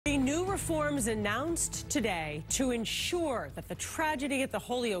reforms announced today to ensure that the tragedy at the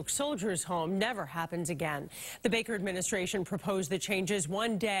Holyoke Soldiers Home never happens again. The Baker administration proposed the changes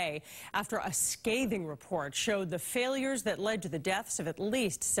one day after a scathing report showed the failures that led to the deaths of at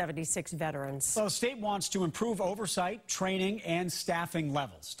least 76 veterans. Well, the state wants to improve oversight, training, and staffing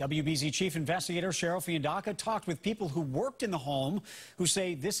levels. WBZ Chief Investigator Cheryl Fiandaca talked with people who worked in the home who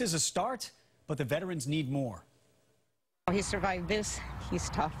say this is a start, but the veterans need more. He survived this. He's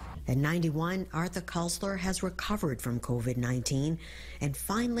tough. At 91, Arthur Kalsler has recovered from COVID-19 and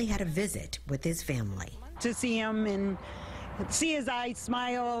finally had a visit with his family. To see him and see his eyes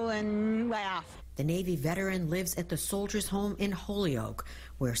smile and laugh. The Navy veteran lives at the Soldiers Home in Holyoke,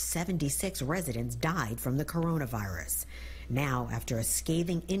 where 76 residents died from the coronavirus. Now, after a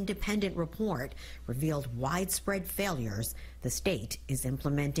scathing independent report revealed widespread failures, the state is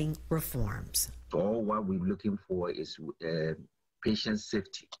implementing reforms. All what we're looking for is patient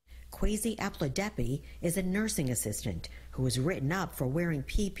safety. Kwesi Apladepi is a nursing assistant who was written up for wearing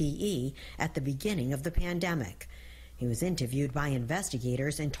PPE at the beginning of the pandemic. He was interviewed by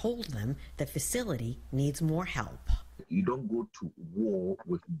investigators and told them the facility needs more help. You don't go to war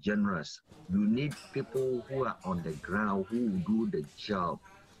with generals. You need people who are on the ground who will do the job.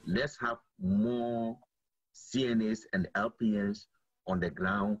 Let's have more CNAs and LPNs on the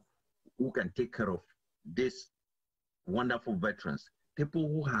ground who can take care of these wonderful veterans, people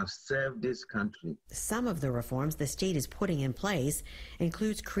who have served this country. Some of the reforms the state is putting in place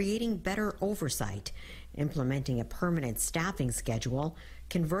includes creating better oversight, implementing a permanent staffing schedule,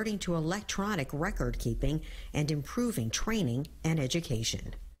 converting to electronic record keeping, and improving training and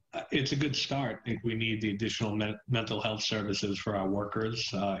education. It's a good start. I think we need the additional mental health services for our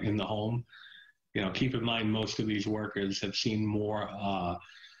workers in the home. You know, keep in mind most of these workers have seen more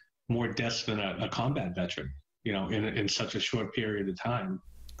deaths than a combat veteran, you know, in such a short period of time.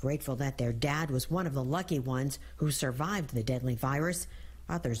 Grateful that their dad was one of the lucky ones who survived the deadly virus,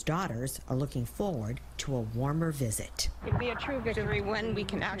 Arthur's daughters are looking forward to a warmer visit. It'll be a true victory when we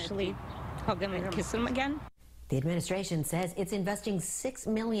can actually hug him and kiss him again. The administration says it's investing $6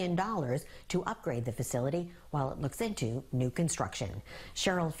 million to upgrade the facility while it looks into new construction.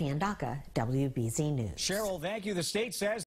 Cheryl Fiandaca, WBZ News. Cheryl, thank you. The state says